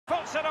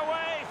puts it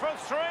away for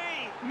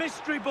 3.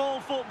 Mystery ball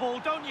football,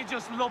 don't you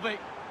just love it?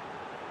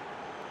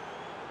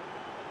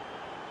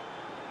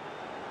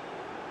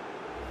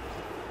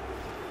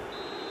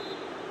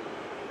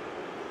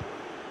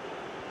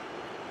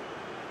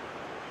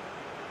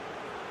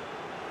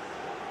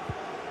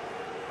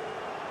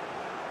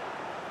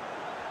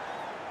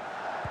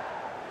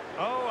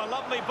 Oh, a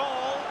lovely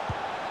ball.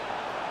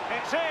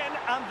 It's in,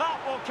 and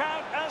that will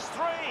count as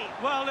 3.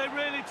 Well, they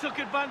really took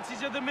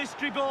advantage of the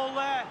mystery ball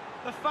there.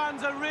 The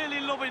fans are really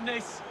loving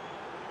this.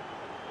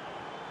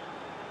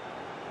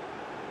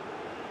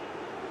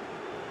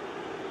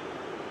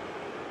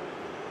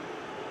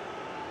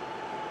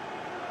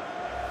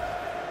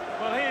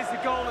 Well, here's the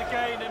goal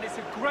again, and it's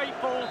a great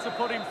ball to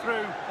put him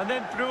through, and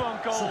then through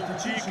on goal.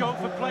 Do you go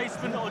for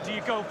placement or do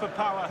you go for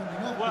power?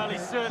 Well, he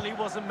certainly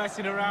wasn't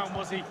messing around,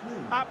 was he?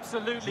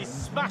 Absolutely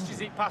smashes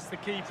it past the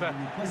keeper.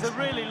 It's a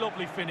really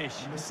lovely finish.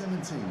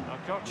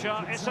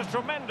 Okocha, it's a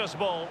tremendous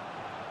ball.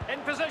 In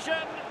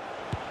position.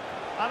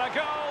 And a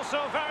goal,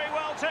 so very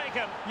well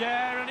taken.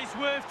 Yeah, and it's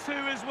worth 2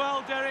 as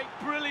well, Derek.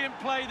 Brilliant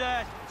play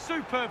there.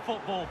 Superb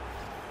football.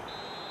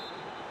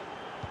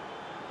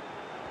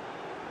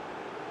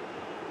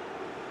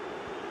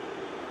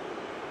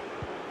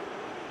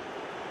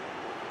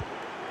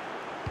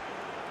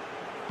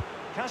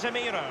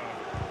 Casemiro.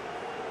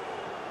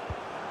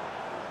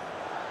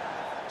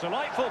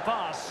 Delightful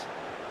pass.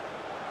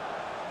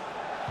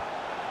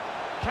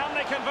 Can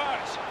they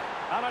convert?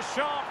 And a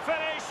sharp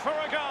finish for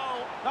a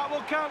goal. That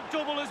will count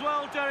double as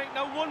well, Derek.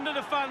 No wonder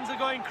the fans are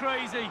going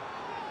crazy.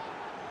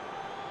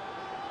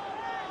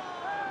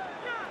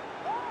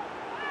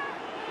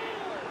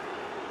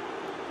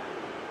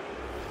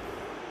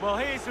 Well,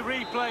 here's the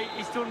replay.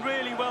 He's done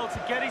really well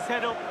to get his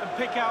head up and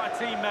pick out a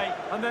teammate.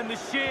 And then the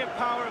sheer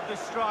power of the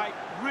strike,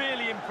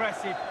 really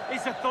impressive.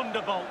 It's a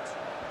thunderbolt.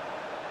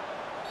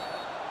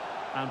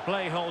 And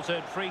play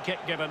halted, free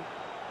kick given.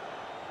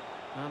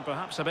 And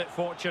perhaps a bit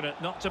fortunate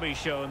not to be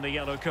shown the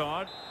yellow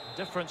card.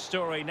 Different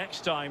story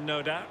next time,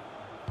 no doubt.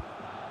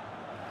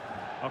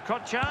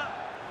 Okocha.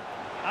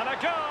 And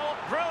a goal,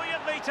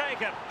 brilliantly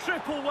taken.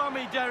 Triple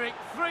whammy, Derek.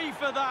 3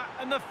 for that,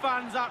 and the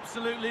fans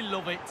absolutely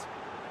love it.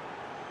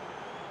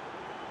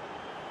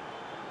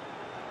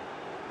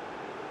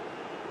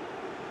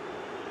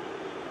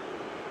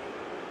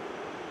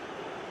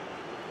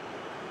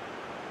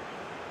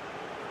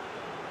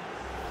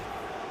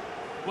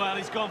 Well,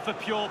 he's gone for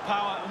pure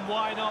power, and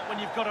why not when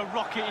you've got a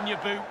rocket in your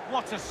boot?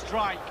 What a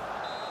strike.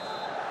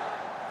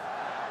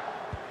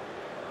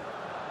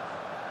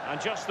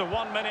 And just the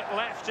 1 minute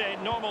left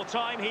in normal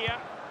time here.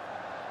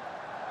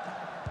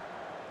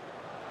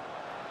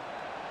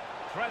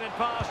 Threaded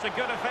past, a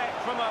good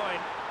effect from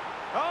Owen.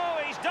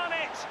 Oh, he's done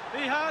it!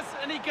 He has,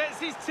 and he gets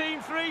his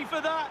team 3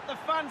 for that. The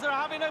fans are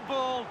having a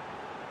ball.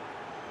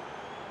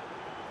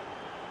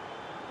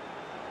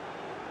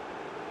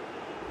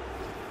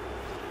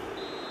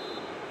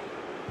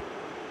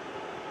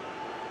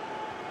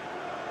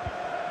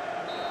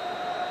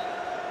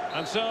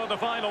 And so the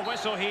final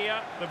whistle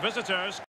here, the visitors